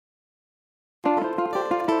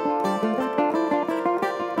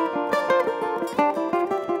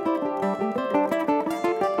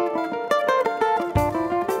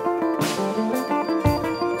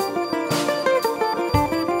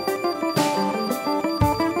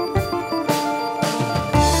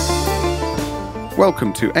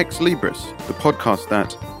Welcome to Ex Libris, the podcast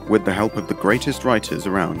that, with the help of the greatest writers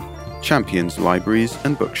around, champions libraries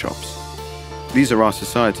and bookshops. These are our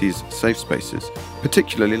society's safe spaces,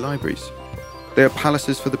 particularly libraries. They are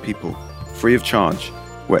palaces for the people, free of charge,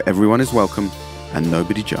 where everyone is welcome and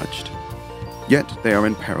nobody judged. Yet they are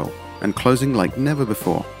in peril and closing like never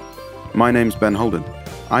before. My name's Ben Holden.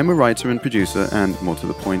 I'm a writer and producer and, more to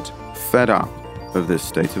the point, fed up of this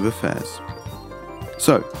state of affairs.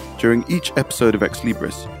 So, during each episode of Ex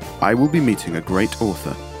Libris, I will be meeting a great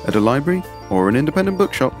author at a library or an independent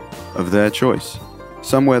bookshop of their choice,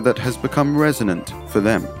 somewhere that has become resonant for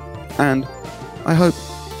them. And I hope,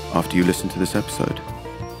 after you listen to this episode,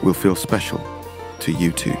 will feel special to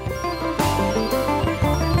you too.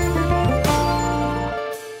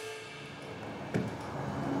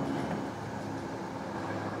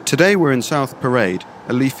 Today we're in South Parade,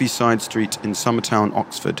 a leafy side street in Summertown,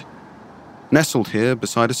 Oxford. Nestled here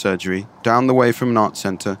beside a surgery, down the way from an art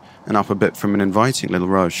centre and up a bit from an inviting little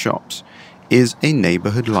row of shops, is a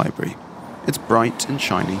neighbourhood library. It's bright and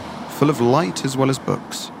shiny, full of light as well as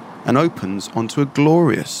books, and opens onto a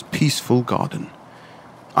glorious, peaceful garden.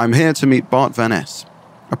 I'm here to meet Bart van Es,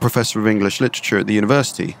 a professor of English literature at the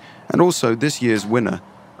university, and also this year's winner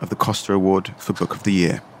of the Costa Award for Book of the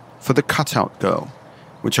Year, for The Cutout Girl,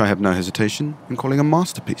 which I have no hesitation in calling a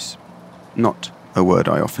masterpiece. Not a word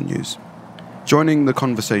I often use. Joining the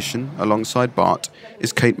conversation alongside Bart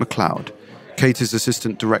is Kate MacLeod. Kate is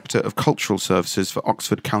Assistant Director of Cultural Services for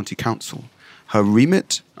Oxford County Council. Her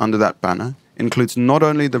remit under that banner includes not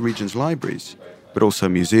only the region's libraries, but also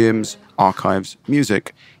museums, archives,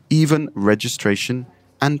 music, even registration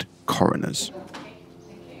and coroners.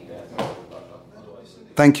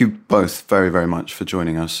 Thank you both very, very much for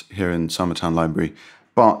joining us here in Summertown Library.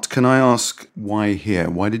 Bart, can I ask why here?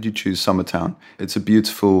 Why did you choose Summertown? It's a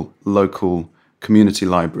beautiful local community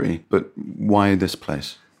library, but why this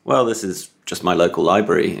place? Well, this is just my local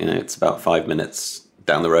library. It's about 5 minutes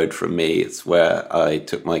down the road from me. It's where I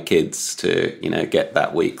took my kids to, get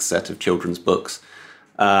that week's set of children's books.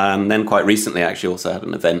 And then quite recently, I actually also had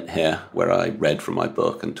an event here where I read from my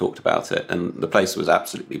book and talked about it. And the place was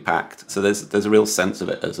absolutely packed. So there's a real sense of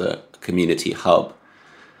it as a community hub.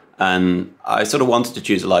 And I sort of wanted to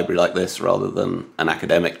choose a library like this rather than an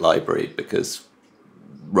academic library because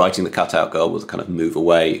writing The Cutout Girl was a kind of move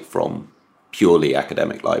away from purely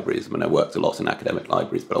academic libraries. I worked a lot in academic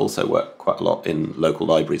libraries, but also worked quite a lot in local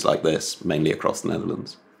libraries like this, mainly across the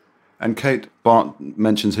Netherlands. And Kate, Bart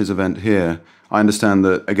mentions his event here. I understand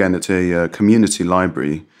that, again, it's a community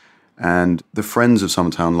library, and the Friends of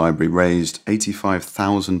Summertown Library raised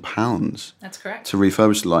 £85,000. That's correct. To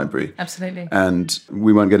refurbish the library. Absolutely. And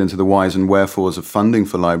we won't get into the whys and wherefores of funding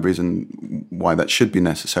for libraries and why that should be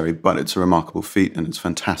necessary, but it's a remarkable feat and it's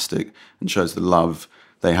fantastic and shows the love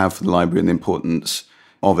they have for the library and the importance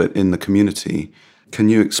of it in the community. Can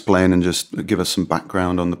you explain and just give us some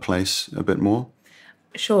background on the place a bit more?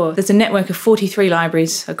 Sure. There's a network of 43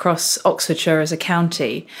 libraries across Oxfordshire as a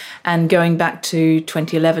county, and going back to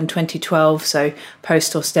 2011, 2012, so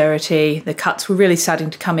post-austerity, the cuts were really starting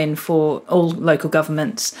to come in for all local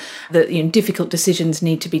governments. That difficult decisions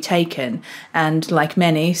need to be taken, and like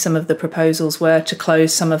many, some of the proposals were to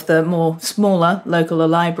close some of the more smaller local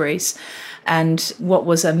libraries. And what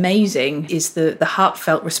was amazing is the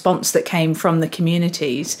heartfelt response that came from the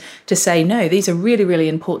communities to say, no, these are really, really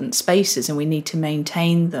important spaces and we need to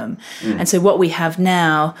maintain them. And so what we have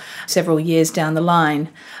now, several years down the line,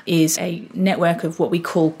 is a network of what we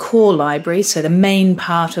call core libraries, so the main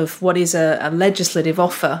part of what is a legislative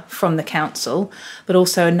offer from the council, but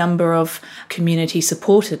also a number of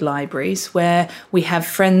community-supported libraries where we have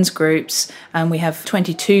friends groups, and we have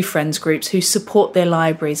 22 friends groups who support their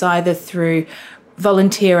libraries either through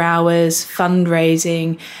volunteer hours,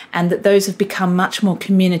 fundraising, and that those have become much more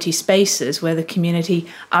community spaces where the community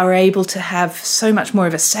are able to have so much more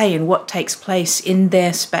of a say in what takes place in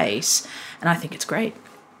their space. And I think it's great.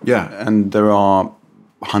 Yeah, and there are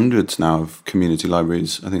hundreds now of community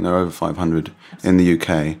libraries. I think there are over 500 in the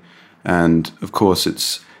UK. And of course,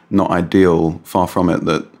 it's not ideal, far from it,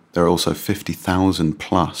 that there are also 50,000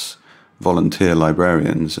 plus volunteer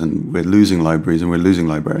librarians, and we're losing libraries and we're losing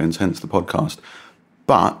librarians, hence the podcast.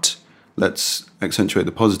 But let's accentuate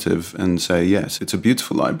the positive and say, yes, it's a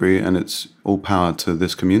beautiful library and it's all power to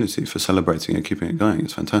this community for celebrating and keeping it going.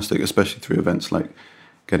 It's fantastic, especially through events like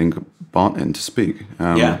getting Bart in to speak.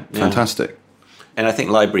 Fantastic. And I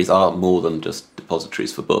think libraries are more than just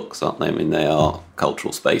depositories for books, aren't they? I mean, they are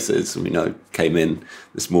cultural spaces. We came in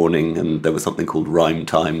this morning and there was something called rhyme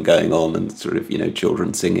time going on and sort of,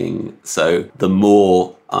 children singing. So the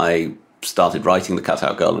more I started writing The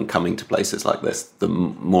Cutout Girl and coming to places like this, the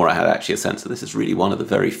more I had actually a sense that this is really one of the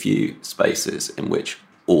very few spaces in which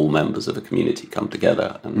all members of a community come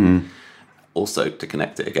together. And also to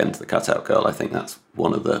connect it again to The Cutout Girl, I think that's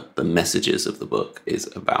one of the messages of the book, is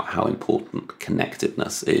about how important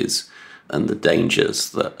connectedness is and the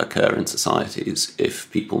dangers that occur in societies if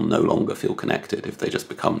people no longer feel connected, if they just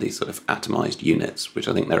become these sort of atomized units, which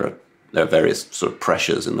I think there are various sort of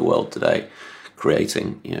pressures in the world today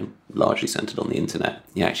creating, largely centered on the internet.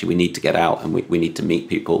 Actually, we need to get out and we need to meet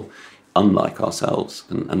people unlike ourselves,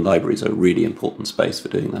 and libraries are a really important space for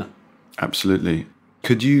doing that. Absolutely.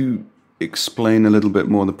 Could you explain a little bit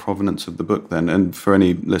more the provenance of the book then, and for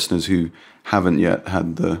any listeners who haven't yet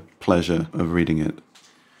had the pleasure of reading it?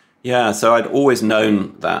 Yeah, so I'd always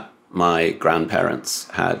known that my grandparents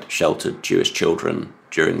had sheltered Jewish children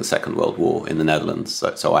during the Second World War in the Netherlands.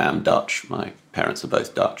 So I am Dutch. My parents are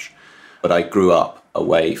both Dutch. But I grew up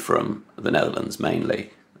away from the Netherlands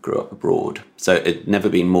mainly. I grew up abroad. So it'd never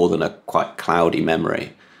been more than a quite cloudy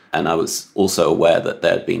memory. And I was also aware that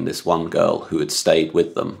there had been this one girl who had stayed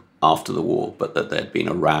with them after the war, but that there'd been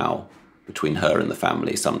a row between her and the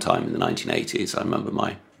family sometime in the 1980s. I remember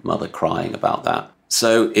my mother crying about that.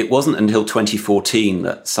 So it wasn't until 2014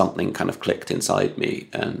 that something kind of clicked inside me,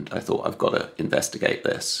 and I thought, I've got to investigate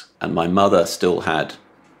this. And my mother still had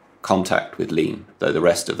contact with Lien, though the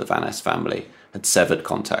rest of the Van Ness family had severed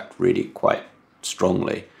contact really quite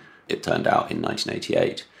strongly, it turned out, in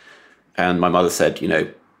 1988. And my mother said,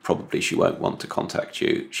 probably she won't want to contact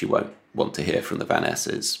you. She won't want to hear from the Van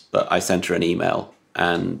Nesses. But I sent her an email,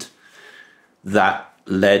 and that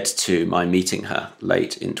led to my meeting her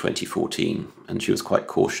late in 2014. And she was quite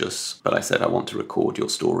cautious, but I said, I want to record your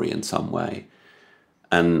story in some way.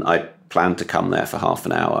 And I planned to come there for half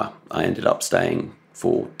an hour. I ended up staying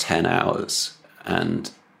for 10 hours. And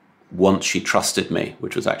once she trusted me,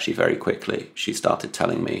 which was actually very quickly, she started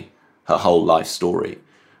telling me her whole life story,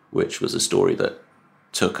 which was a story that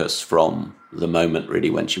took us from the moment really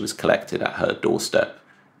when she was collected at her doorstep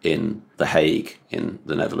in The Hague in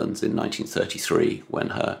the Netherlands in 1933, when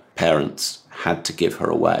her parents had to give her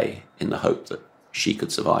away in the hope that she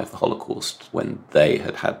could survive the Holocaust when they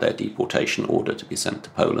had had their deportation order to be sent to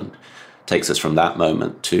Poland. Takes us from that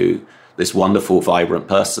moment to this wonderful, vibrant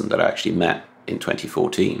person that I actually met in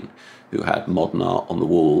 2014, who had modern art on the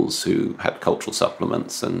walls, who had cultural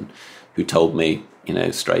supplements, and who told me,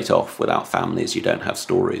 straight off, without families, you don't have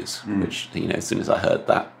stories, which, as soon as I heard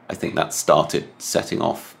that, I think that started setting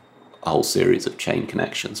off a whole series of chain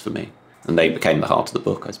connections for me. And they became the heart of the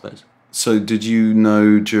book, I suppose. So did you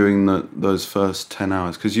know during those first 10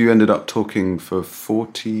 hours, because you ended up talking for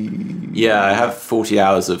 40... Yeah, I have 40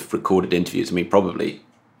 hours of recorded interviews. Probably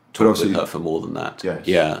talked with her for more than that. Yes.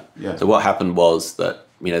 Yeah. So what happened was that,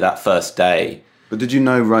 that first day... But did you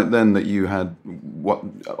know right then that you had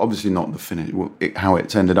obviously not the finish, how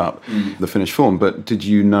it's ended up, the finished form, but did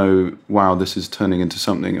you know, wow, this is turning into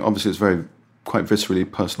something, obviously it's quite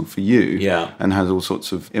viscerally personal for you, and has all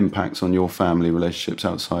sorts of impacts on your family relationships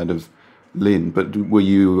outside of Lien, but were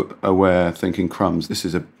you aware, thinking, crumbs, this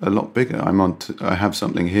is a lot bigger, I have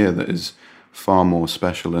something here that is far more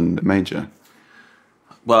special and major?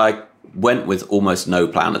 Well, I went with almost no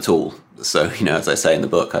plan at all. So, as I say in the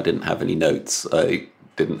book, I didn't have any notes. I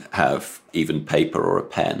didn't have even paper or a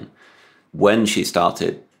pen. When she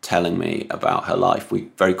started telling me about her life, we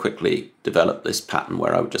very quickly developed this pattern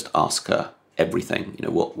where I would just ask her everything.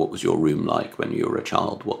 What was your room like when you were a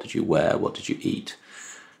child? What did you wear? What did you eat?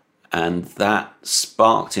 And that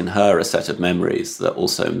sparked in her a set of memories that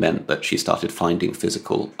also meant that she started finding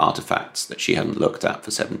physical artifacts that she hadn't looked at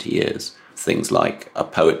for 70 years. Things like a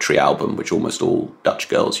poetry album, which almost all Dutch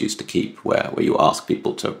girls used to keep, where you ask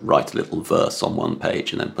people to write a little verse on one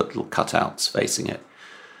page and then put little cutouts facing it.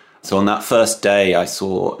 So on that first day, I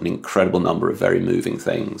saw an incredible number of very moving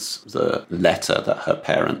things. The letter that her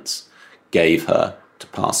parents gave her to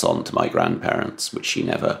pass on to my grandparents, which she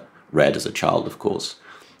never read as a child, of course.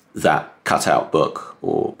 That cutout book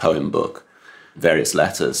or poem book, various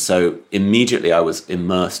letters. So immediately I was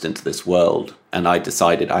immersed into this world, and I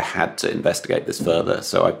decided I had to investigate this further.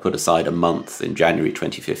 So I put aside a month in January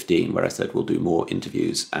 2015 where I said, we'll do more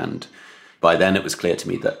interviews. And by then it was clear to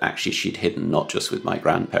me that actually she'd hidden not just with my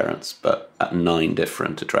grandparents, but at 9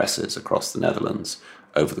 different addresses across the Netherlands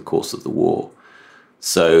over the course of the war.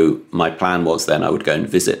 So my plan was then I would go and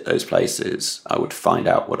visit those places. I would find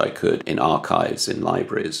out what I could in archives, in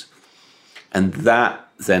libraries. And that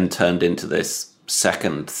then turned into this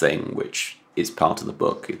second thing, which is part of the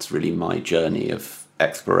book. It's really my journey of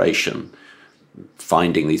exploration,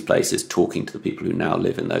 finding these places, talking to the people who now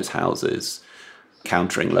live in those houses,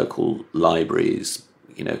 countering local libraries,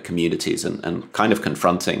 communities and kind of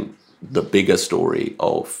confronting the bigger story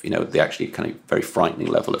of, the actually kind of very frightening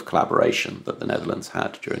level of collaboration that the Netherlands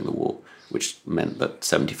had during the war, which meant that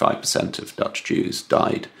 75% of Dutch Jews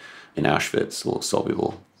died in Auschwitz or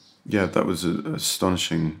Sobibor. Yeah, that was an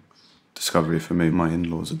astonishing discovery for me. My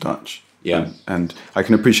in-laws are Dutch. Yeah. And I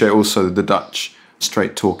can appreciate also the Dutch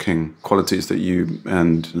straight-talking qualities that you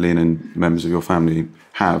and Lean and members of your family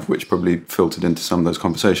have, which probably filtered into some of those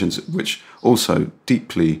conversations, which also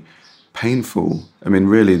deeply painful. I mean,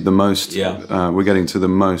 really we're getting to the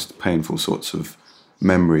most painful sorts of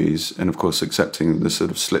memories, and of course accepting the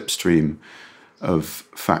sort of slipstream of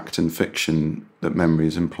fact and fiction that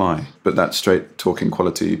memories imply. But that straight talking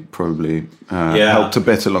quality probably helped a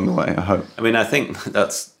bit along the way, I hope. I mean, I think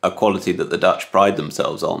that's a quality that the Dutch pride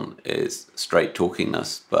themselves on, is straight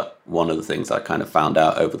talkingness. But one of the things I kind of found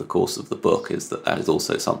out over the course of the book is that is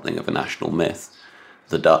also something of a national myth.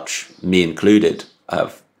 The Dutch, me included,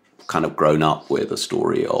 have kind of grown up with a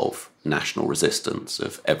story of national resistance,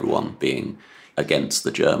 of everyone being against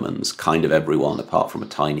the Germans, kind of everyone apart from a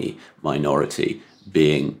tiny minority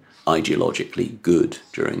being ideologically good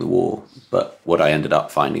during the war. But what I ended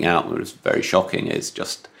up finding out, and it was very shocking, is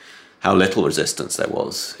just how little resistance there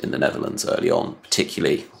was in the Netherlands early on,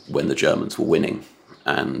 particularly when the Germans were winning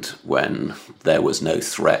and when there was no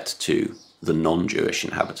threat to the non-Jewish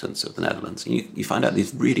inhabitants of the Netherlands. And you find out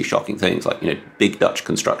these really shocking things, like, big Dutch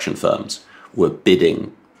construction firms were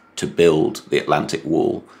bidding to build the Atlantic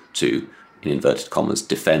Wall to, in inverted commas,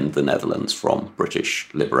 defend the Netherlands from British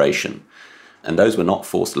liberation. And those were not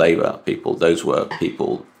forced labour people. Those were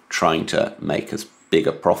people trying to make as big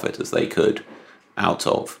a profit as they could out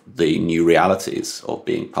of the new realities of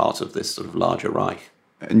being part of this sort of larger Reich.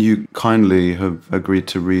 And you kindly have agreed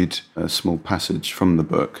to read a small passage from the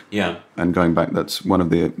book. Yeah. And going back, that's one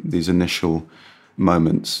of these initial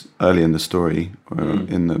moments early in the story, or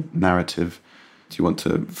in the narrative. Do you want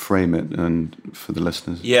to frame it and for the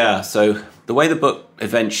listeners? Yeah, so the way the book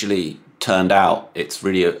eventually turned out, it's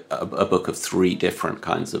really a book of three different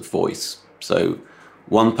kinds of voice. So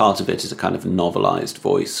one part of it is a kind of novelized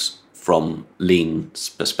voice from Lean's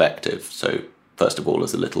perspective. So first of all,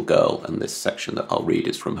 as a little girl, and this section that I'll read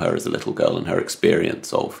is from her as a little girl and her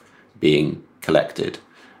experience of being collected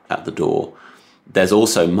at the door. There's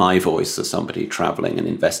also my voice as somebody travelling and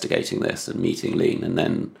investigating this and meeting Lean. And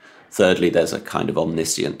then thirdly, there's a kind of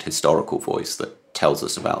omniscient historical voice that tells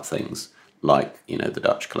us about things like, the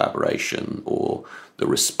Dutch collaboration or the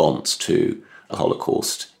response to the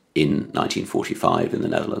Holocaust in 1945 in the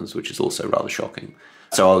Netherlands, which is also rather shocking.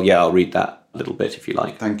 So I'll read that a little bit if you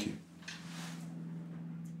like. Thank you.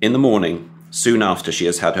 In the morning, soon after she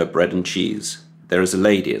has had her bread and cheese, there is a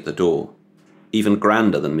lady at the door, even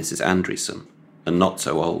grander than Mrs. Andriessen, and not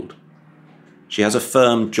so old. She has a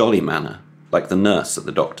firm, jolly manner, like the nurse at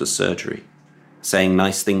the doctor's surgery, saying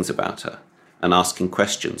nice things about her and asking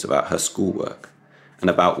questions about her schoolwork and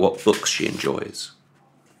about what books she enjoys.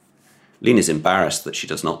 Lean is embarrassed that she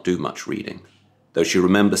does not do much reading, though she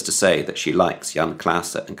remembers to say that she likes Jan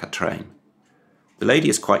Klaase and Katrijn. The lady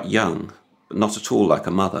is quite young, but not at all like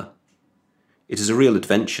a mother. It is a real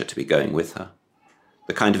adventure to be going with her,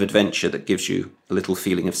 the kind of adventure that gives you a little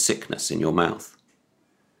feeling of sickness in your mouth.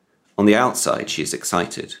 On the outside she is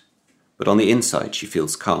excited, but on the inside she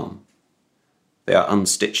feels calm. They are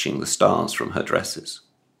unstitching the stars from her dresses,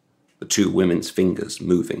 the two women's fingers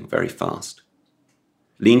moving very fast.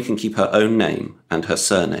 Lean can keep her own name and her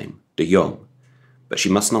surname, de Jong, but she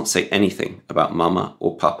must not say anything about Mama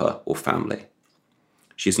or Papa or family.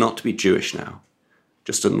 She is not to be Jewish now,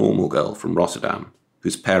 just a normal girl from Rotterdam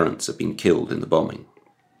whose parents have been killed in the bombing.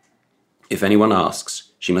 If anyone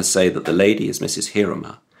asks, she must say that the lady is Mrs.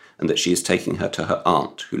 Hirama and that she is taking her to her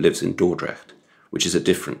aunt who lives in Dordrecht, which is a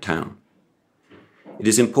different town. It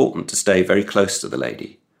is important to stay very close to the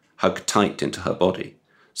lady, hug tight into her body,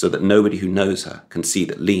 so that nobody who knows her can see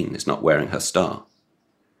that Lean is not wearing her star.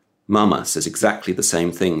 Mama says exactly the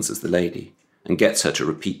same things as the lady and gets her to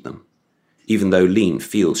repeat them, even though Lean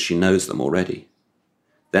feels she knows them already.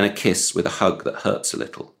 Then a kiss with a hug that hurts a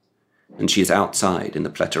little, and she is outside in the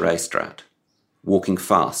Pletterijstraat, walking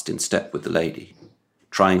fast in step with the lady,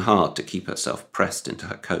 trying hard to keep herself pressed into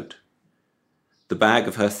her coat. The bag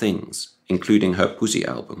of her things, including her Pussy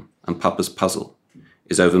album and Papa's puzzle,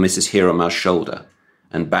 is over Mrs. Hirama's shoulder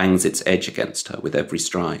and bangs its edge against her with every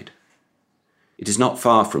stride. It is not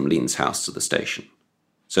far from Lean's house to the station,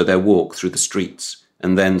 so their walk through the streets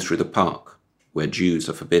and then through the park, where Jews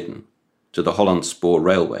are forbidden, to the Hollandspoor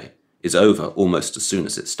railway is over almost as soon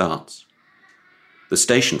as it starts. The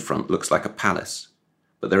station front looks like a palace,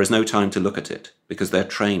 but there is no time to look at it because their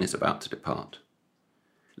train is about to depart.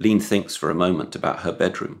 Lean thinks for a moment about her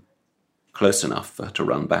bedroom, close enough for her to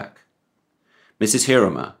run back. Mrs.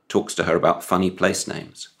 Hieromer talks to her about funny place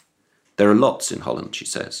names. There are lots in Holland, she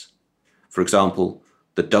says. For example,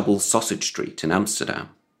 the Double Sausage Street in Amsterdam,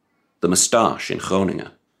 the Moustache in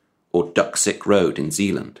Groningen, or Duksick Road in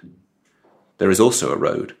Zeeland. There is also a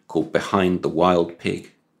road called Behind the Wild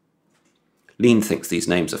Pig. Lean thinks these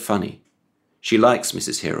names are funny. She likes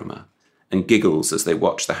Mrs. Hieromer and giggles as they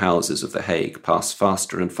watch the houses of The Hague pass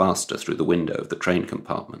faster and faster through the window of the train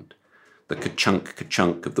compartment, the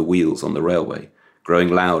ka-chunk of the wheels on the railway growing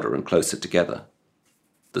louder and closer together.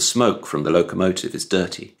 The smoke from the locomotive is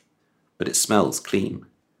dirty, but it smells clean.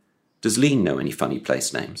 Does Lean know any funny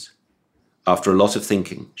place names? After a lot of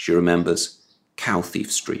thinking, she remembers Cow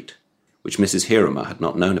Thief Street, which Mrs. Hieromer had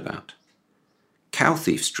not known about. Cow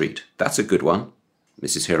Thief Street, that's a good one,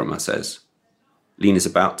 Mrs. Hieromer says. Lean is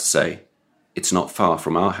about to say, it's not far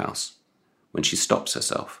from our house, when she stops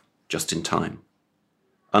herself, just in time.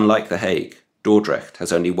 Unlike The Hague, Dordrecht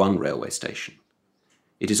has only one railway station.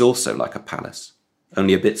 It is also like a palace,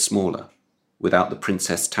 only a bit smaller, without the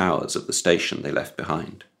princess towers of the station they left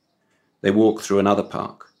behind. They walk through another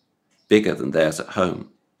park, bigger than theirs at home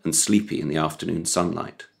and sleepy in the afternoon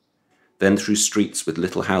sunlight. Then through streets with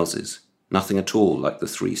little houses, nothing at all like the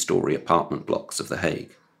 3-story apartment blocks of The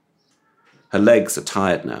Hague. Her legs are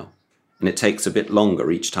tired now, and it takes a bit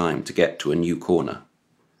longer each time to get to a new corner.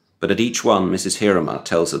 But at each one, Mrs. Hieromer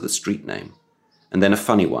tells her the street name, and then a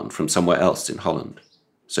funny one from somewhere else in Holland.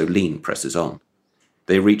 So Lean presses on.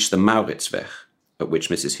 They reach the Mauritsweg, at which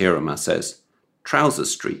Mrs. Hieromer says,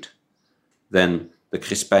 Trousers Street. Then the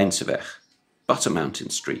Crispijnseweg, Butter Mountain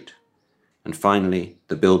Street. And finally,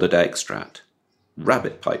 the Bilderdijkstraat,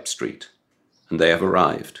 Rabbit Pipe Street. And they have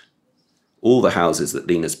arrived. All the houses that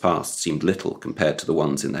Lean has passed seemed little compared to the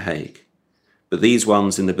ones in The Hague. But these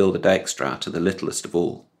ones in the Bilderdijkstraat are the littlest of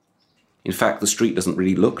all. In fact, the street doesn't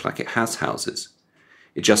really look like it has houses.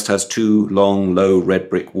 It just has 2 long, low red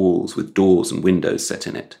brick walls with doors and windows set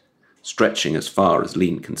in it, stretching as far as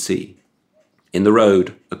Lean can see. In the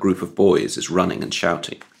road, a group of boys is running and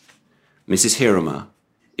shouting. Mrs. Hieromer,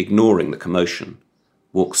 ignoring the commotion,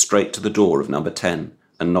 walks straight to the door of number 10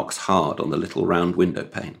 and knocks hard on the little round window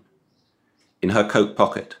pane. In her coat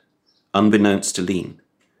pocket, unbeknownst to Lean,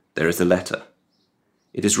 there is a letter.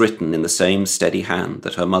 It is written in the same steady hand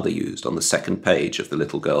that her mother used on the second page of the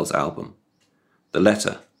little girl's album. The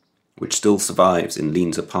letter, which still survives in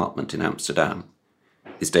Lean's apartment in Amsterdam,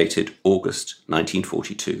 is dated August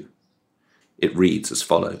 1942. It reads as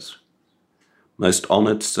follows. Most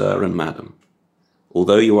honoured Sir and Madam,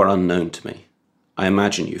 although you are unknown to me, I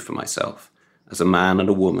imagine you for myself as a man and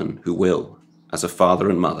a woman who will, as a father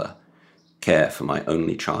and mother, care for my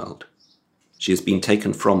only child. She has been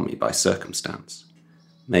taken from me by circumstance.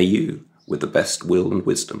 May you, with the best will and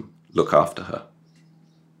wisdom, look after her.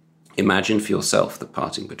 Imagine for yourself the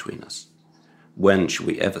parting between us. When shall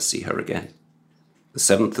we ever see her again? The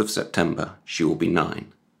 7th of September, she will be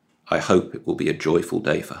 9. I hope it will be a joyful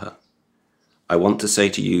day for her. I want to say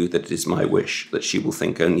to you that it is my wish that she will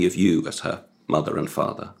think only of you as her mother and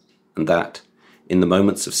father, and that, in the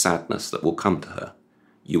moments of sadness that will come to her,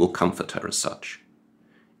 you will comfort her as such.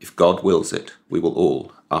 If God wills it, we will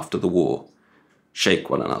all, after the war, shake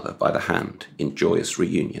one another by the hand in joyous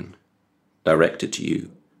reunion, directed to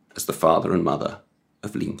you as the father and mother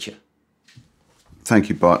of Lientje. Thank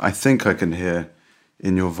you, Bart. I think I can hear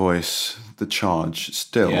in your voice the charge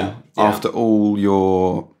still, after all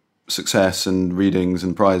your success and readings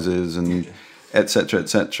and prizes and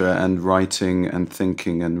etc., and writing and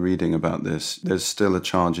thinking and reading about this. There's still a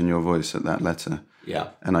charge in your voice at that letter. Yeah.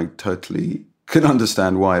 And I totally can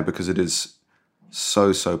understand why, because it is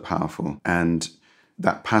so, so powerful. And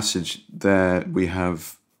that passage there, we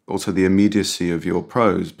have also the immediacy of your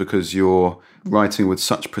prose, because you're writing with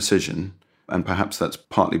such precision, and perhaps that's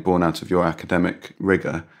partly born out of your academic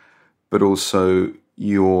rigor, but also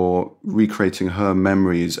you're recreating her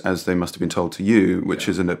memories as they must have been told to you, which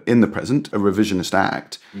is in the present, a revisionist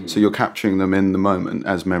act. So you're capturing them in the moment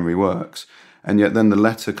as memory works. And yet then the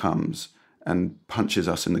letter comes and punches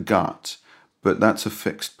us in the gut. But that's a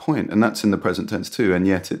fixed point, and that's in the present tense too, and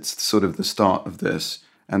yet it's sort of the start of this.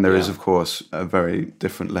 And there is, of course, a very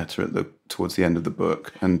different letter towards the end of the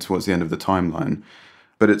book and towards the end of the timeline.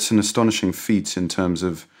 But it's an astonishing feat in terms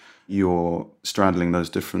of you're straddling those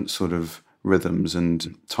different sort of rhythms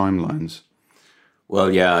and timelines.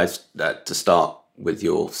 Well, yeah, to start with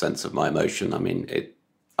your sense of my emotion, I mean,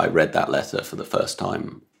 I read that letter for the first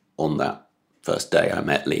time on that first day I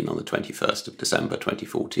met Lean on the 21st of December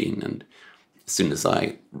 2014, and as soon as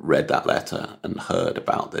I read that letter and heard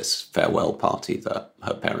about this farewell party that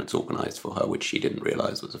her parents organised for her, which she didn't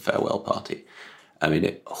realise was a farewell party, I mean,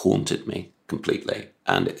 it haunted me completely.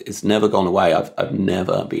 And it's never gone away. I've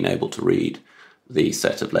never been able to read the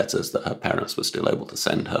set of letters that her parents were still able to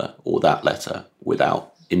send her, or that letter,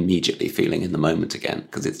 without immediately feeling in the moment again,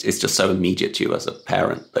 because it's just so immediate to you as a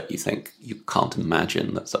parent that you think you can't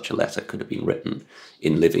imagine that such a letter could have been written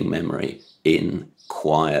in living memory in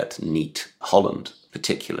quiet, neat Holland,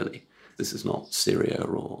 particularly. This is not Syria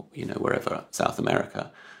or, wherever, South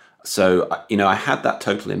America. So, I had that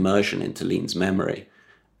total immersion into Lean's memory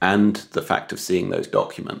and the fact of seeing those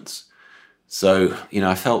documents. So,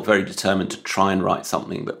 I felt very determined to try and write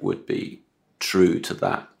something that would be true to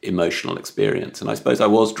that emotional experience. And I suppose I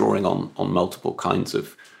was drawing on multiple kinds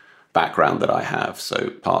of background that I have.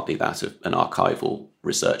 So partly that of an archival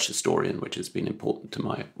research historian, which has been important to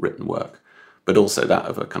my written work, but also that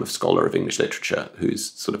of a kind of scholar of English literature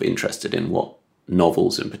who's sort of interested in what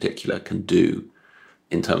novels in particular can do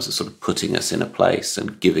in terms of sort of putting us in a place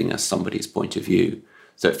and giving us somebody's point of view.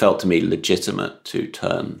 So it felt to me legitimate to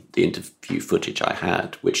turn the interview footage I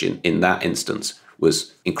had, which in that instance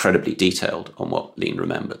was incredibly detailed on what Lean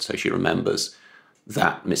remembered. So she remembers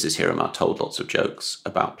that Mrs. Hirama told lots of jokes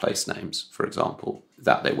about place names, for example,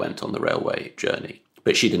 that they went on the railway journey.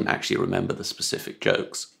 But she didn't actually remember the specific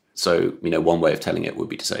jokes. So, one way of telling it would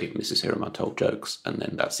be to say Mrs. Hirama told jokes, and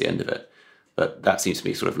then that's the end of it. But that seems to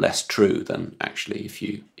be sort of less true than actually if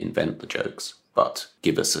you invent the jokes, but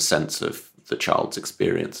give us a sense of the child's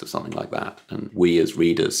experience of something like that. And we as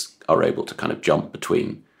readers are able to kind of jump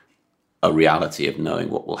between a reality of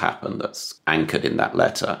knowing what will happen that's anchored in that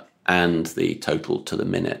letter and the total to the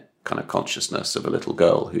minute kind of consciousness of a little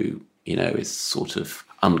girl who, is sort of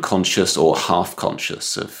unconscious or half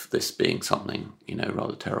conscious of this being something,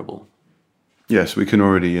 rather terrible. Yes, we can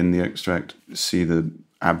already in the extract see the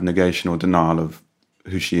abnegation or denial of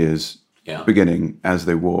who she is beginning as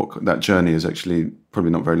they walk. That journey is actually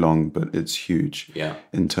probably not very long, but it's huge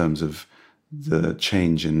in terms of the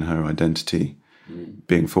change in her identity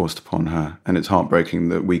being forced upon her. And it's heartbreaking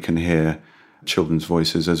that we can hear children's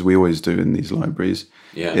voices, as we always do in these libraries,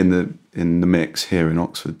 in the mix here in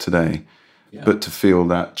Oxford today. But to feel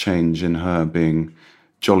that change in her being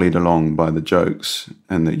jollied along by the jokes,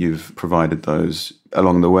 and that you've provided those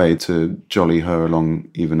along the way to jolly her along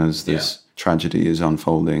even as this tragedy is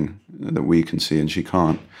unfolding that we can see and she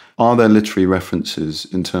can't. Are there literary references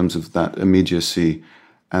in terms of that immediacy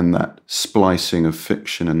and that splicing of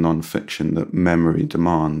fiction and non-fiction that memory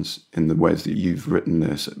demands in the ways that you've written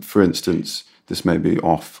this? For instance, this may be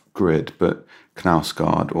off-grid, but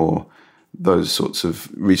Knausgaard or those sorts of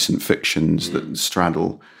recent fictions that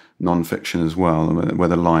straddle non-fiction as well, where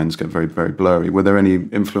the lines get very, very blurry. Were there any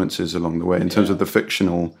influences along the way in terms of the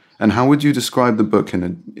fictional? And how would you describe the book in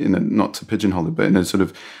a not to pigeonhole it, but in a sort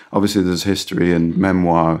of, obviously there's history and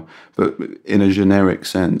memoir, but in a generic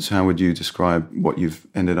sense, how would you describe what you've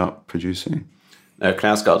ended up producing? No,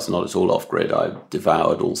 Knausgaard's not at all off-grid. I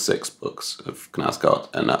devoured all 6 books of Knausgaard,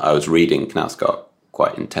 and I was reading Knausgaard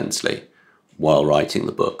quite intensely while writing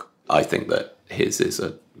the book. I think that his is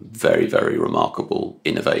a very, very remarkable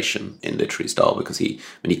innovation in literary style, because he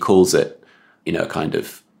calls it, kind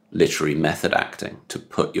of literary method acting, to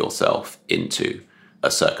put yourself into a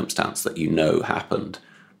circumstance that happened,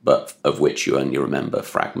 but of which you only remember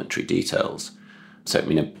fragmentary details. So,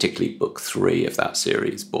 particularly book 3 of that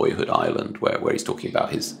series, Boyhood Island, where he's talking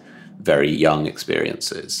about his very young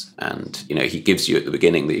experiences. And, he gives you at the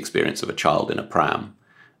beginning the experience of a child in a pram,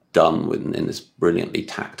 done in this brilliantly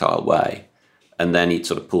tactile way. And then he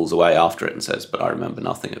sort of pulls away after it and says, but I remember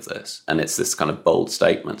nothing of this. And it's this kind of bold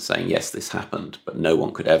statement saying, yes, this happened, but no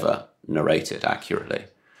one could ever narrate it accurately.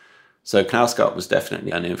 So Knausgaard was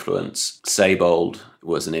definitely an influence. Seybold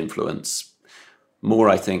was an influence, more,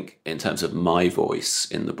 I think, in terms of my voice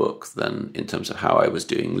in the book than in terms of how I was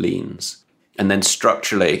doing Lean's. And then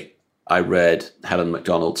structurally, I read Helen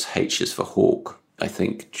Macdonald's H is for Hawk, I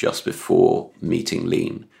think just before meeting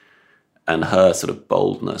Lean. And her sort of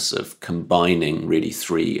boldness of combining really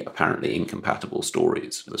 3 apparently incompatible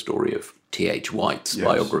stories, the story of T.H. White's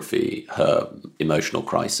biography, her emotional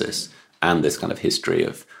crisis, and this kind of history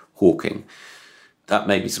of hawking. That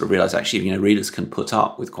made me sort of realize, actually, readers can put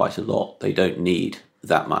up with quite a lot. They don't need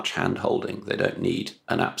that much hand-holding. They don't need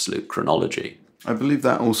an absolute chronology. I believe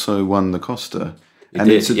that also won the Costa.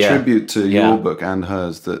 It's a tribute to your book and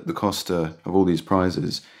hers that the Costa of all these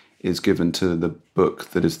prizes is given to the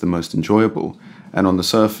book that is the most enjoyable. And on the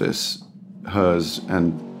surface, hers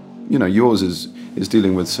and, yours is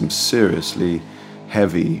dealing with some seriously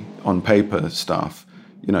heavy, on paper stuff.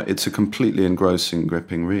 It's a completely engrossing,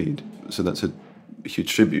 gripping read. So that's a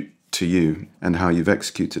huge tribute to you and how you've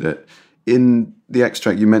executed it. In the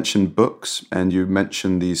extract, you mentioned books and you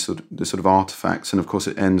mentioned the sort of artifacts, and of course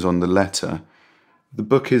it ends on the letter. The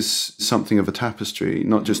book is something of a tapestry,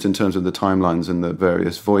 not just in terms of the timelines and the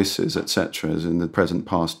various voices, etc., as in the present,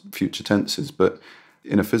 past, future tenses, but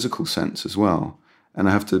in a physical sense as well. And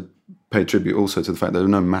I have to pay tribute also to the fact there are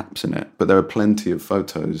no maps in it, but there are plenty of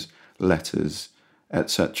photos, letters,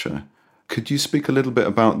 etc. Could you speak a little bit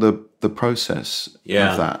about the process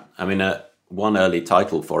of that? I mean, one early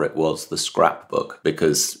title for it was The Scrapbook,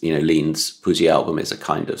 because, Lean's Poesie album is a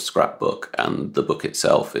kind of scrapbook, and the book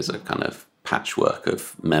itself is a kind of patchwork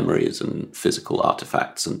of memories and physical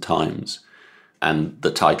artifacts and times. And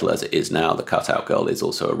the title as it is now, The Cutout Girl, is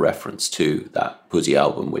also a reference to that Poesie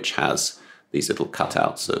album, which has these little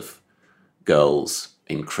cutouts of girls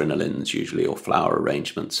in crinolines usually, or flower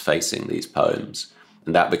arrangements facing these poems.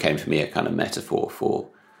 And that became for me a kind of metaphor for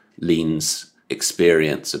Lean's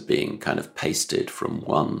experience of being kind of pasted from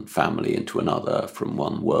one family into another, from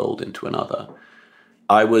one world into another.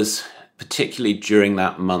 I was, particularly during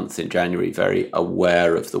that month in January, very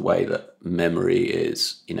aware of the way that memory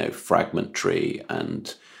is, fragmentary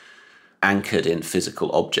and anchored in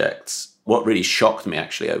physical objects. What really shocked me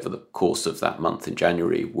actually over the course of that month in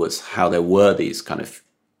January was how there were these kind of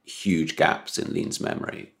huge gaps in Lean's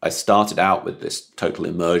memory. I started out with this total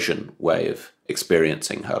immersion way of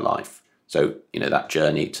experiencing her life. So, that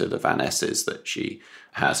journey to the Van Esses that she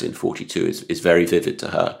has in 42 is very vivid to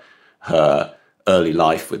her. Her early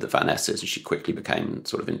life with the Van Esses, and she quickly became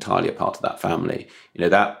sort of entirely a part of that family.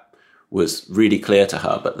 That was really clear to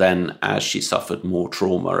her. But then as she suffered more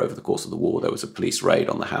trauma over the course of the war, there was a police raid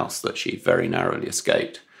on the house that she very narrowly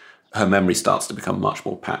escaped. Her memory starts to become much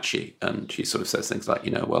more patchy. And she sort of says things like,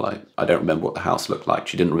 I don't remember what the house looked like.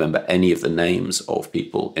 She didn't remember any of the names of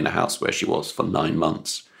people in a house where she was for 9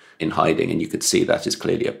 months in hiding. And you could see that is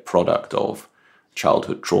clearly a product of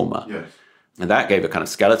childhood trauma. Yes. And that gave a kind of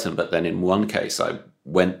skeleton. But then in one case, I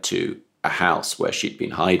went to a house where she'd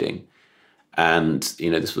been hiding. And,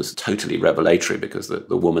 this was totally revelatory, because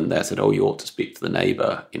the woman there said, you ought to speak to the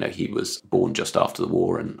neighbor. He was born just after the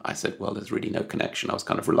war. And I said, well, there's really no connection. I was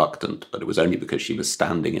kind of reluctant, but it was only because she was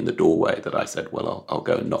standing in the doorway that I said, well, I'll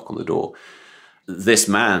go and knock on the door. This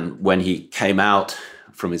man, when he came out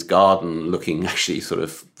from his garden looking actually sort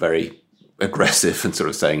of very aggressive and sort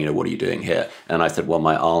of saying, what are you doing here? And I said, well,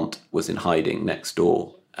 my aunt was in hiding next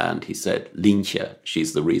door. And he said, Lientje,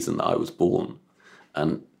 she's the reason that I was born.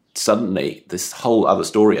 And suddenly this whole other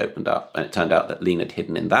story opened up, and it turned out that Lean had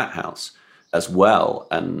hidden in that house as well,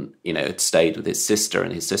 and had stayed with his sister,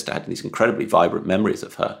 and his sister had these incredibly vibrant memories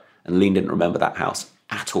of her, and Lean didn't remember that house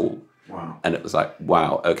at all. Wow. And it was like,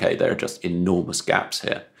 wow, okay, there are just enormous gaps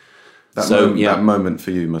here. That moment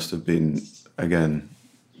for you must have been, again,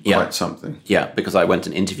 quite something. Yeah, because I went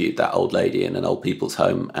and interviewed that old lady in an old people's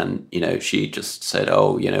home, and, she just said,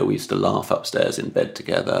 we used to laugh upstairs in bed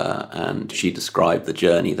together, and she described the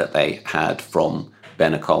journey that they had from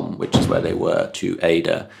Bennekom, which is where they were, to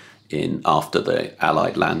Ada after the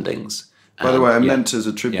Allied landings. By the way, I meant as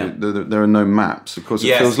a tribute, there are no maps. Of course,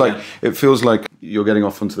 it feels like you're getting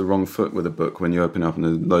off onto the wrong foot with a book when you open up and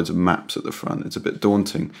there's loads of maps at the front. It's a bit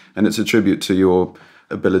daunting. And it's a tribute to your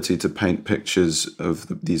ability to paint pictures of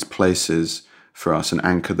these places for us and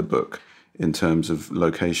anchor the book in terms of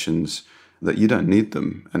locations that you don't need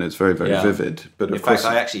them. And it's very, very vivid. But in fact,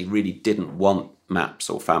 I actually really didn't want maps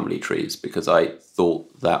or family trees, because I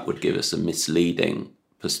thought that would give us a misleading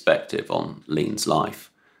perspective on Lean's life.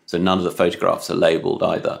 So none of the photographs are labelled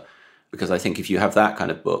either, because I think if you have that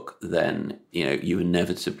kind of book, then, you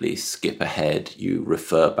inevitably skip ahead. You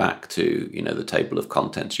refer back to, the table of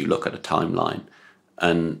contents. You look at a timeline.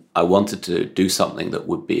 And I wanted to do something that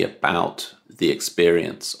would be about the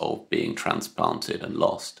experience of being transplanted and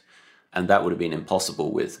lost. And that would have been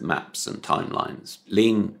impossible with maps and timelines.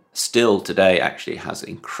 Lean still today actually has an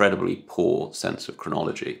incredibly poor sense of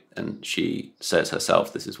chronology. And she says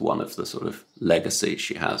herself this is one of the sort of legacies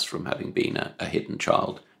she has from having been a hidden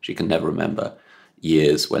child. She can never remember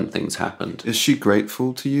years when things happened. Is she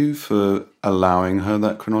grateful to you for allowing her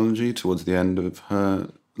that chronology towards the end of her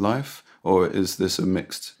life? Or is this a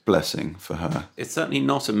mixed blessing for her? It's certainly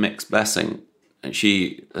not a mixed blessing. And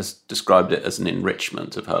she has described it as an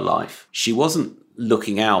enrichment of her life. She wasn't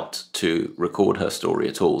looking out to record her story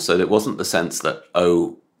at all. So it wasn't the sense that,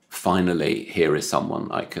 finally, here is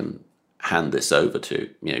someone I can hand this over to.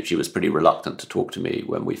 She was pretty reluctant to talk to me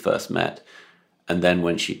when we first met. And then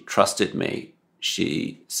when she trusted me,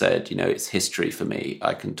 she said, it's history for me.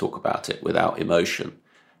 I can talk about it without emotion.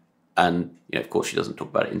 And, of course, she doesn't talk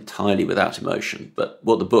about it entirely without emotion. But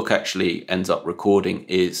what the book actually ends up recording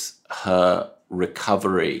is her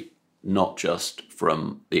recovery, not just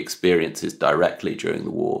from the experiences directly during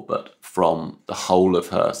the war, but from the whole of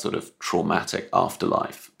her sort of traumatic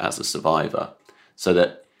afterlife as a survivor. So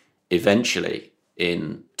that eventually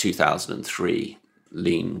in 2003,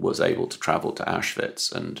 Lien was able to travel to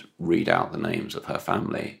Auschwitz and read out the names of her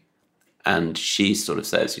family. And she sort of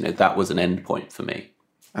says, that was an end point for me.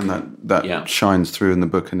 And that shines through in the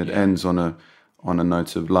book, and it ends on a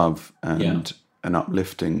note of love and an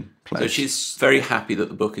uplifting place. So she's very happy that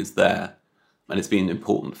the book is there, and it's been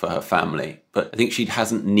important for her family. But I think she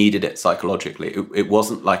hasn't needed it psychologically. It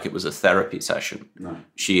wasn't like it was a therapy session. No.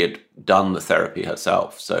 She had done the therapy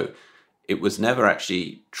herself. So it was never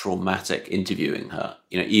actually traumatic interviewing her.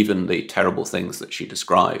 Even the terrible things that she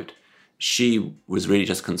described, she was really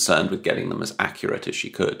just concerned with getting them as accurate as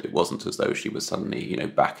she could. It wasn't as though she was suddenly,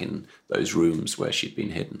 back in those rooms where she'd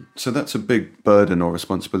been hidden. So that's a big burden or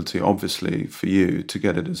responsibility, obviously, for you to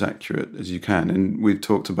get it as accurate as you can. And we've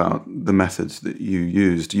talked about the methods that you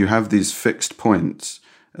used. You have these fixed points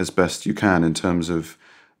as best you can in terms of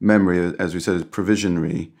memory, as we said, is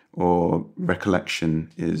provisionary, or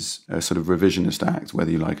recollection is a sort of revisionist act,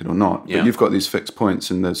 whether you like it or not. Yeah. But you've got these fixed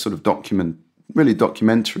points and the sort of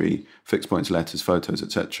documentary fixed points, letters, photos,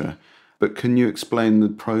 etc. But can you explain the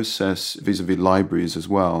process vis-a-vis libraries as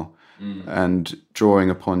well, and drawing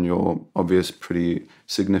upon your obvious pretty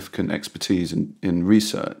significant expertise in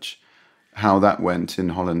research, how that went in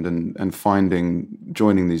Holland and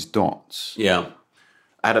joining these dots? Yeah.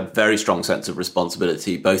 I had a very strong sense of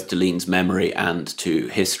responsibility, both to Lien's memory and to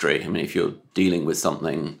history. I mean, if you're dealing with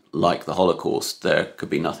something like the Holocaust, there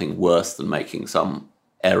could be nothing worse than making some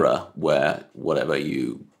error where whatever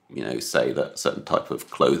you say that a certain type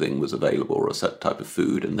of clothing was available or a certain type of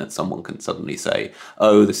food, and that someone can suddenly say,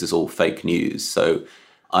 oh, this is all fake news. So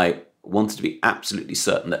I wanted to be absolutely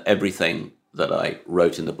certain that everything that I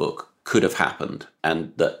wrote in the book could have happened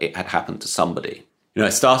and that it had happened to somebody. I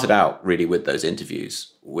started out really with those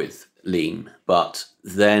interviews with Lien, but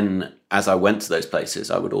then as I went to those places,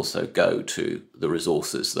 I would also go to the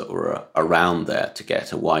resources that were around there to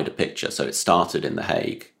get a wider picture. So it started in The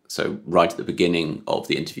Hague. So right at the beginning of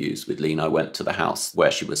the interviews with Lien, I went to the house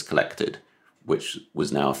where she was collected, which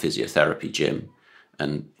was now a physiotherapy gym,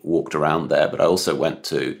 and walked around there. But I also went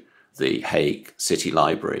to the Hague City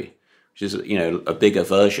Library, which is, a bigger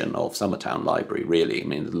version of Summertown Library, really. I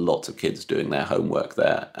mean, there's lots of kids doing their homework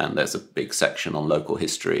there, and there's a big section on local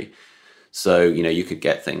history. So, you could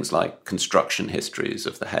get things like construction histories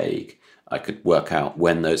of The Hague. I could work out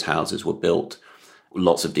when those houses were built,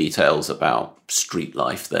 lots of details about street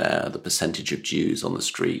life there, the percentage of Jews on the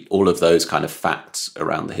street, all of those kind of facts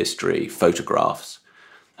around the history, photographs.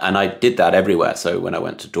 And I did that everywhere. So when I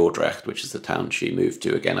went to Dordrecht, which is the town she moved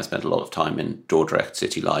to, again, I spent a lot of time in Dordrecht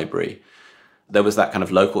City Library. There was that kind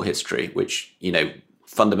of local history, which,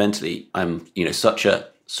 fundamentally, I'm, such a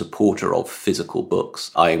supporter of physical books.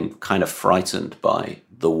 I'm kind of frightened by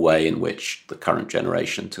the way in which the current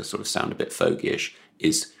generation, to sort of sound a bit fogyish,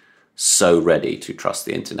 is so ready to trust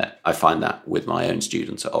the internet. I find that with my own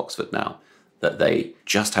students at Oxford now, that they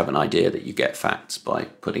just have an idea that you get facts by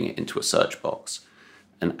putting it into a search box.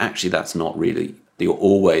 And actually, that's not really, you're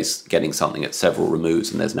always getting something at several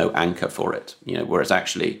removes and there's no anchor for it. Whereas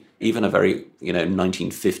actually, even a very,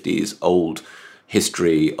 1950s old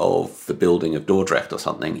history of the building of Dordrecht or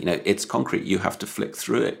something, it's concrete. You have to flick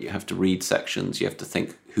through it. You have to read sections. You have to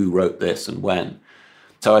think who wrote this and when.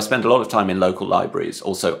 So I spent a lot of time in local libraries.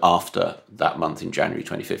 Also after that month in January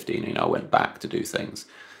 2015, I went back to do things.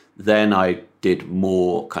 Then I did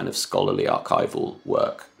more kind of scholarly archival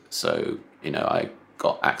work. So, I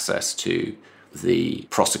got access to the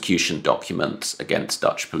prosecution documents against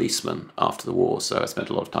Dutch policemen after the war. So I spent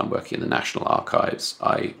a lot of time working in the National Archives.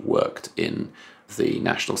 I worked in the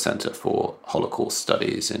National Centre for Holocaust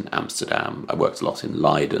Studies in Amsterdam. I worked a lot in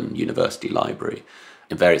Leiden University Library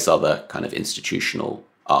and various other kind of institutional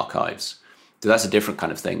archives. So that's a different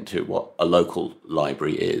kind of thing to what a local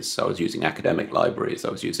library is. So I was using academic libraries, I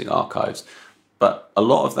was using archives. But a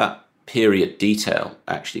lot of that period detail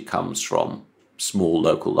actually comes from small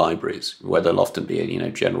local libraries, where there'll often be a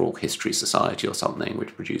general history society or something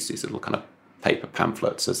which produce these little kind of paper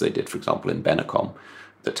pamphlets, as they did, for example, in Bennekom,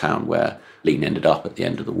 the town where Lien ended up at the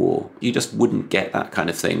end of the war. You just wouldn't get that kind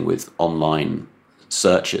of thing with online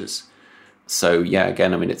searches. So yeah,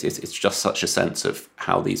 again, it's just such a sense of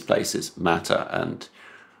how these places matter, and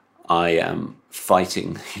I am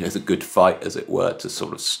fighting, the good fight, as it were, to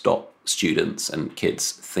sort of stop students and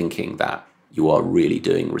kids thinking that you are really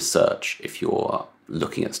doing research if you're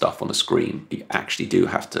looking at stuff on a screen. You actually do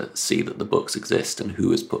have to see that the books exist and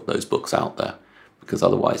who has put those books out there. because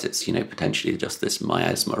otherwise it's, potentially just this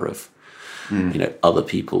miasma of, other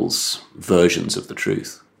people's versions of the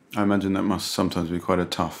truth. I imagine that must sometimes be quite a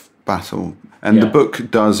tough battle. And the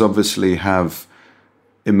book does obviously have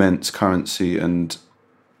immense currency and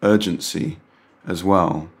urgency as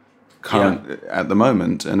well, at the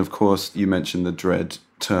moment. And of course, you mentioned the dread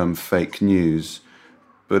term fake news,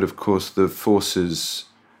 but of course the forces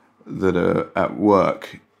that are at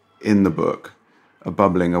work in the book are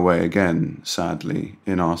bubbling away again, sadly,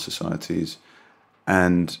 in our societies.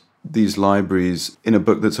 And these libraries, in a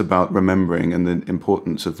book that's about remembering and the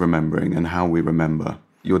importance of remembering and how we remember,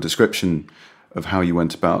 your description of how you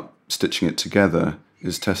went about stitching it together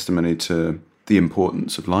is testimony to the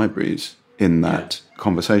importance of libraries in that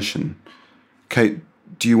conversation. Kate,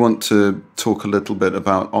 do you want to talk a little bit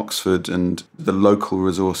about Oxford and the local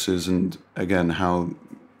resources and, again, how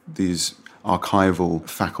these archival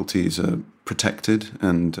faculties are protected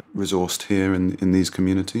and resourced here in these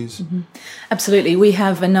communities? Mm-hmm. Absolutely. We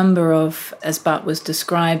have a number of, as Bart was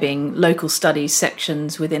describing, local studies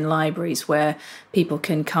sections within libraries where people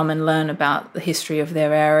can come and learn about the history of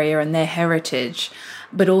their area and their heritage,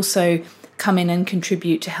 but also come in and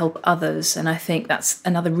contribute to help others. And I think that's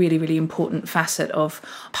another really, really important facet of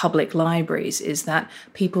public libraries, is that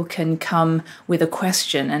people can come with a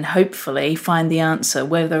question and hopefully find the answer,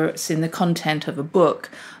 whether it's in the content of a book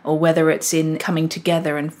or whether it's in coming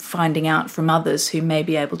together and finding out from others who may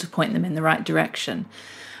be able to point them in the right direction.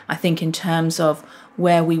 I think in terms of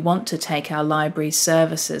where we want to take our library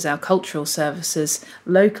services, our cultural services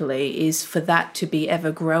locally, is for that to be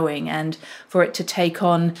ever growing and for it to take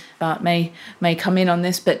on, Bart may come in on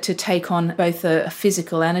this, but to take on both a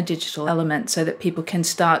physical and a digital element so that people can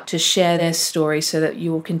start to share their story, so that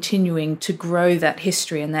you're continuing to grow that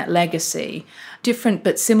history and that legacy. Different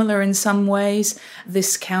but similar in some ways.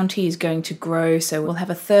 This county is going to grow, so we'll have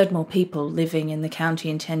a third more people living in the county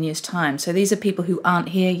in 10 years' time. So these are people who aren't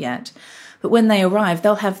here yet. But when they arrive,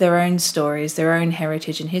 they'll have their own stories, their own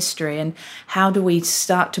heritage and history. And how do we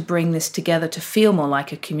start to bring this together to feel more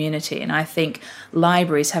like a community? And I think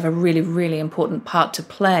libraries have a really, really important part to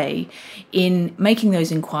play in making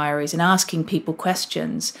those inquiries and asking people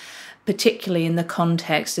questions, particularly in the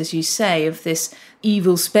context, as you say, of this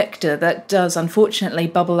evil spectre that does unfortunately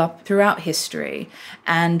bubble up throughout history.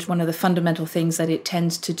 And one of the fundamental things that it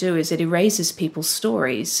tends to do is it erases people's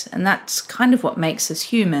stories. And that's kind of what makes us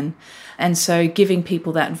human. And so giving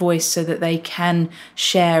people that voice so that they can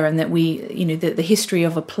share, and that we, the history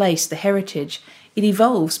of a place, the heritage, it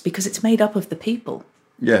evolves because it's made up of the people.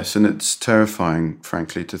 Yes, and it's terrifying,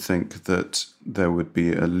 frankly, to think that there would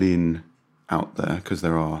be a lean out there, because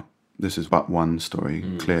this is but one story,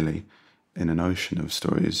 clearly, in an ocean of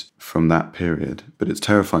stories from that period. But it's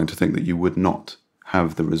terrifying to think that you would not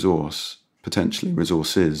have the potentially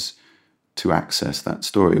resources, to access that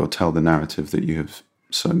story or tell the narrative that you have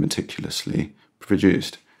so meticulously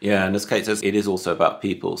produced. Yeah, and as Kate says, it is also about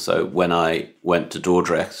people. So when I went to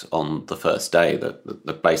Dordrecht on the first day, the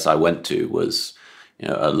place I went to was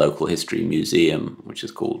a local history museum, which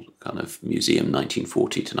is called kind of Museum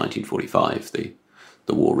 1940 to 1945,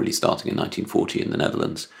 the war really starting in 1940 in the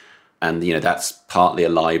Netherlands. And, that's partly a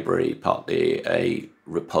library, partly a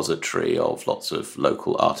repository of lots of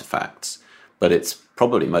local artifacts. But it's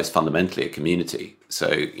probably most fundamentally a community. So,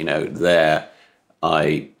 there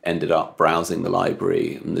I ended up browsing the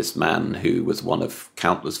library, and this man who was one of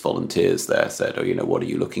countless volunteers there said, what are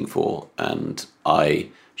you looking for? And I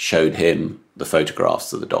showed him the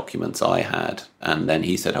photographs of the documents I had. And then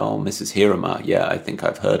he said, Mrs. Hirama, yeah, I think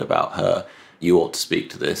I've heard about her. You ought to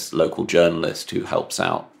speak to this local journalist who helps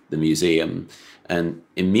out the museum. And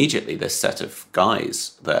immediately this set of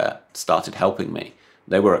guys there started helping me.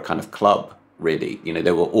 They were a kind of club, really.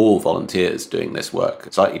 They were all volunteers doing this work.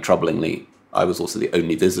 Slightly troublingly, I was also the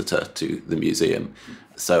only visitor to the museum.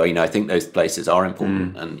 So, I think those places are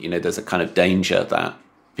important. And, there's a kind of danger that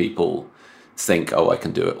people think, I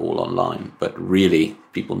can do it all online. But really,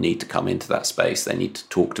 people need to come into that space. They need to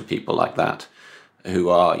talk to people like that who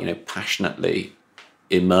are, passionately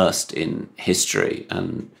immersed in history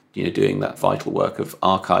and, doing that vital work of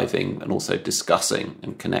archiving and also discussing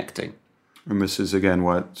and connecting. And this is, again,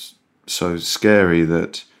 why it's so scary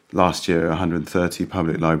that last year 130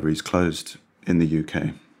 public libraries closed in the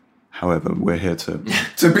UK. However, we're here to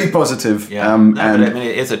be positive. But it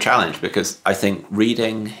is a challenge, because I think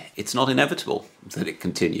reading, it's not inevitable that it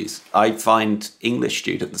continues. I find English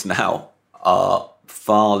students now are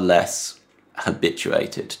far less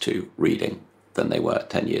habituated to reading than they were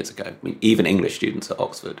 10 years ago. Even English students at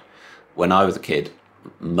Oxford. When I was a kid,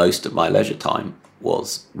 most of my leisure time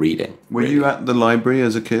was reading. Were you at the library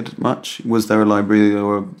as a kid much? Was there a library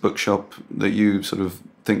or a bookshop that you sort of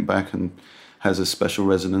think back and has a special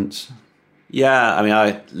resonance? Yeah, I mean,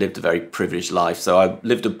 I lived a very privileged life. So I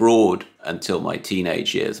lived abroad until my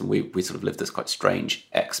teenage years, and we sort of lived this quite strange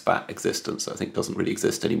expat existence that I think doesn't really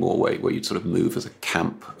exist anymore, where you'd sort of move as a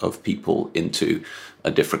camp of people into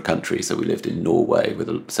a different country. So we lived in Norway with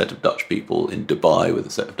a set of Dutch people, in Dubai with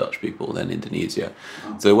a set of Dutch people, then Indonesia.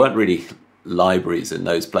 So there weren't really libraries in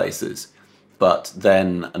those places. But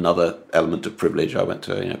then another element of privilege, I went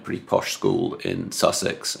to a pretty posh school in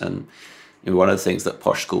Sussex, and one of the things that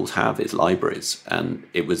posh schools have is libraries. And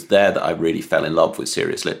it was there that I really fell in love with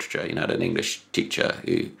serious literature. I had an English teacher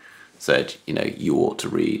who said, you ought to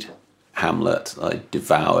read Hamlet. I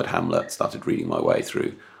devoured Hamlet, started reading my way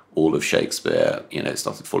through all of Shakespeare,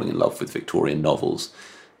 started falling in love with Victorian novels.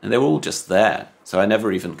 And they were all just there. So I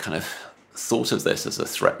never even kind of thought of this as a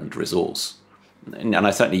threatened resource. And I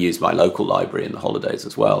certainly used my local library in the holidays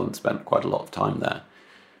as well and spent quite a lot of time there.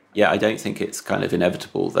 Yeah, I don't think it's kind of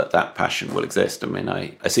inevitable that passion will exist. I mean,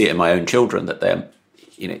 I see it in my own children that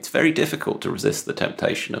it's very difficult to resist the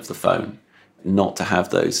temptation of the phone, not to have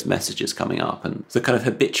those messages coming up. And the kind of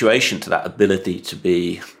habituation to that ability to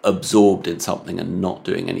be absorbed in something and not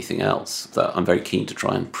doing anything else that I'm very keen to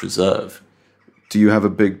try and preserve. Do you have a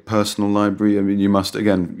big personal library? I mean, you must,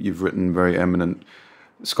 again, you've written very eminent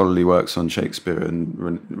scholarly works on Shakespeare and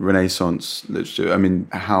Renaissance literature. I mean,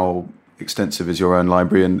 how extensive is your own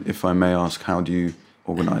library, and if I may ask, how do you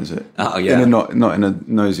organise it? Oh, yeah. Not in a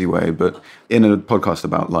nosy way, but in a podcast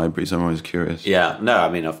about libraries, I'm always curious. Yeah, no,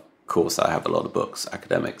 I mean, of course, I have a lot of books.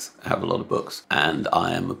 Academics have a lot of books, and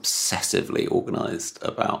I am obsessively organised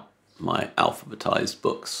about my alphabetized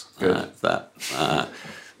books.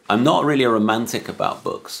 I'm not really a romantic about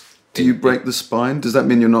books. Do you break the spine? Does that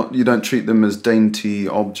mean you don't treat them as dainty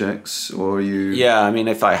objects, or you? Yeah, I mean,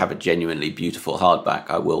 if I have a genuinely beautiful hardback,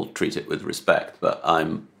 I will treat it with respect, but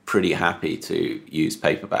I'm pretty happy to use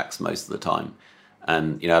paperbacks most of the time.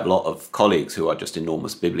 And, I have a lot of colleagues who are just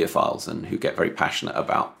enormous bibliophiles and who get very passionate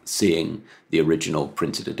about seeing the original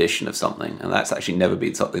printed edition of something. And that's actually never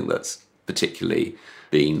been something that's particularly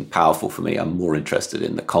been powerful for me. I'm more interested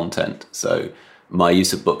in the content. So my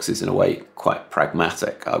use of books is in a way quite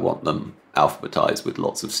pragmatic. I want them alphabetized with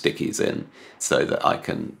lots of stickies in so that I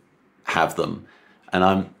can have them. And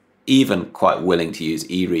I'm even quite willing to use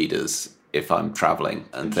e-readers if I'm traveling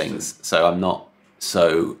and things. So I'm not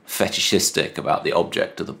so fetishistic about the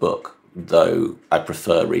object of the book, though I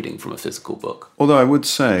prefer reading from a physical book. Although I would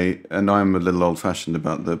say, and I'm a little old-fashioned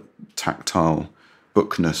about the tactile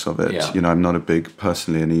bookness of it. Yeah. I'm not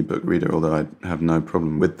personally an ebook reader, although I have no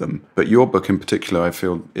problem with them. But your book in particular, I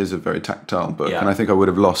feel, is a very tactile book. Yeah. And I think I would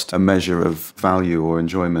have lost a measure of value or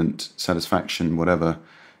enjoyment, satisfaction, whatever,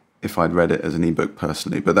 if I'd read it as an ebook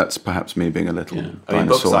personally. But that's perhaps me being a little dinosaur. I mean,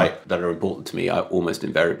 books that are important to me, I almost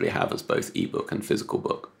invariably have as both ebook and physical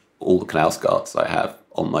book. All the Knausgaards I have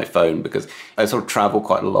on my phone because I sort of travel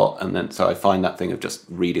quite a lot, and then so I find that thing of just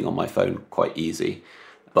reading on my phone quite easy.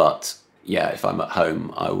 But yeah, if I'm at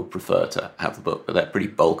home, I would prefer to have the book, but they're pretty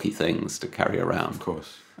bulky things to carry around. Of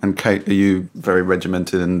course. And Kate, are you very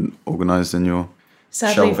regimented and organised in your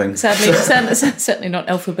shelving? Sadly, certainly not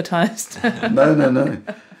alphabetized. No.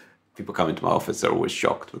 People come into my office, they're always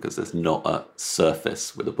shocked because there's not a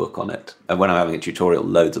surface with a book on it. And when I'm having a tutorial,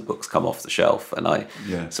 loads of books come off the shelf and I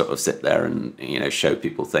sort of sit there and, show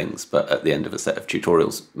people things. But at the end of a set of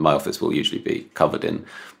tutorials, my office will usually be covered in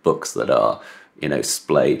books that are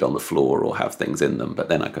splayed on the floor or have things in them, but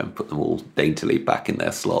then I go and put them all daintily back in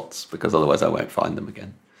their slots because otherwise I won't find them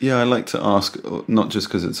again. Yeah, I like to ask, not just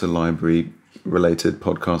because it's a library-related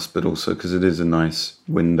podcast, but also because it is a nice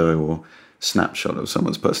window or snapshot of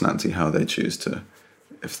someone's personality, how they choose to,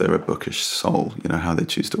 if they're a bookish soul, how they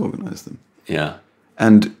choose to organise them. Yeah.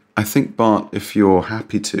 And I think, Bart, if you're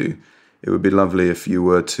happy to, it would be lovely if you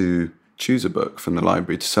were to choose a book from the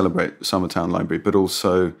library to celebrate Summertown Library, but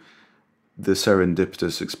also the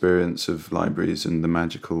serendipitous experience of libraries and the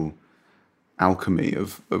magical alchemy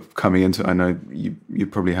of coming into. I know you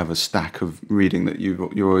probably have a stack of reading that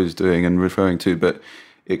you're always doing and referring to, but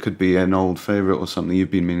it could be an old favourite or something you've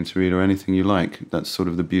been meaning to read or anything you like. That's sort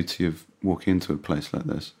of the beauty of walking into a place like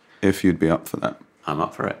this, if you'd be up for that. I'm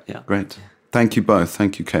up for it, yeah. Great. Thank you both.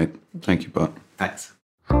 Thank you, Kate. Thank you, Bart. Thanks.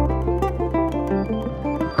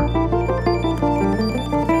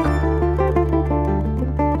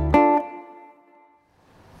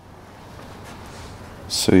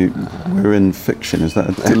 So we're in fiction. Is that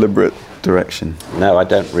a deliberate direction? No, I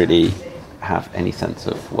don't really have any sense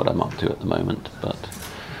of what I'm up to at the moment, but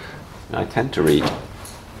I tend to read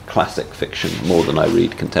classic fiction more than I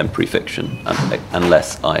read contemporary fiction,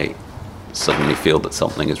 unless I suddenly feel that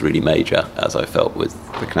something is really major, as I felt with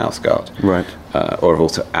the Knausgaard. Right. Or I've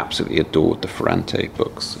also absolutely adored the Ferrante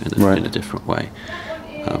books in a different way.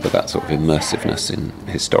 But that sort of immersiveness in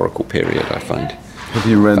historical period I find Have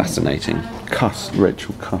you read fascinating. Cusk,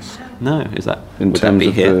 Rachel Cusk? No, is that In would terms that be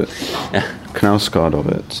of here? the Knausgaard of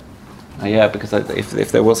it. Yeah, because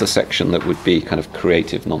if there was a section that would be kind of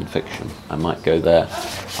creative non-fiction, I might go there.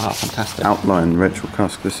 Wow, fantastic. Outline, Rachel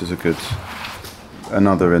Cusk, this is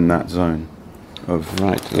another in that zone of...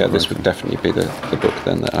 Right, yeah, this would definitely be the book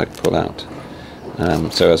then that I'd pull out.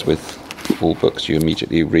 So as with all books, you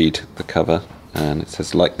immediately read the cover, and it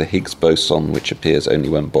says, like the Higgs boson, which appears only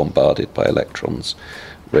when bombarded by electrons,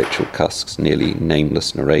 Rachel Cusk's nearly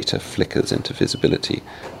nameless narrator flickers into visibility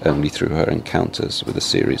only through her encounters with a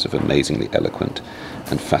series of amazingly eloquent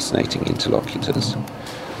and fascinating interlocutors.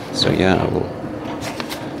 So yeah, I will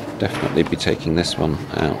definitely be taking this one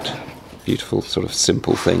out. Beautiful sort of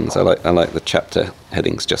simple things. I like the chapter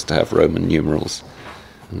headings just to have Roman numerals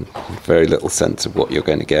and very little sense of what you're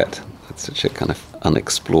going to get. It's such a kind of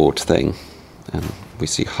unexplored thing. And we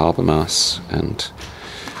see Habermas and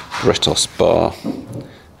Bretos Bar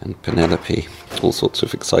and Penelope, all sorts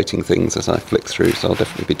of exciting things as I flick through, so I'll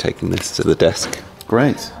definitely be taking this to the desk.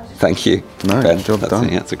 Great. Thank you, No, Ben. job done.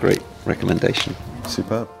 That's a great recommendation.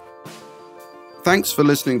 Superb. Thanks for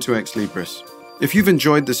listening to Ex Libris. If you've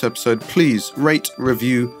enjoyed this episode, please rate,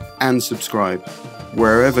 review, and subscribe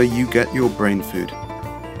wherever you get your brain food.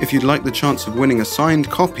 If you'd like the chance of winning a signed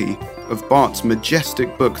copy of Bart's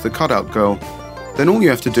majestic book, The Cutout Girl, then all you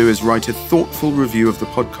have to do is write a thoughtful review of the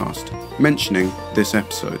podcast, mentioning this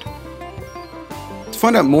episode. To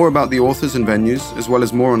find out more about the authors and venues, as well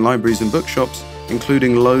as more on libraries and bookshops,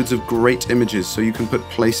 including loads of great images so you can put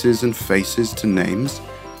places and faces to names,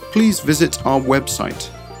 please visit our website,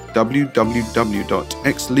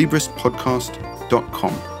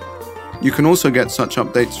 www.exlibrispodcast.com. You can also get such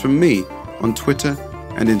updates from me on Twitter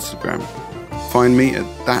and Instagram. Find me at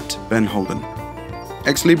 @BenHolden.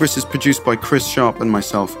 Ex Libris is produced by Chris Sharp and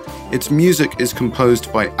myself. Its music is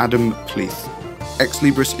composed by Adam Pleath. Ex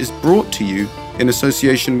Libris is brought to you in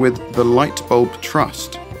association with the Lightbulb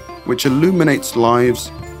Trust, which illuminates lives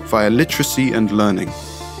via literacy and learning,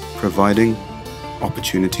 providing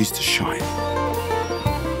opportunities to shine.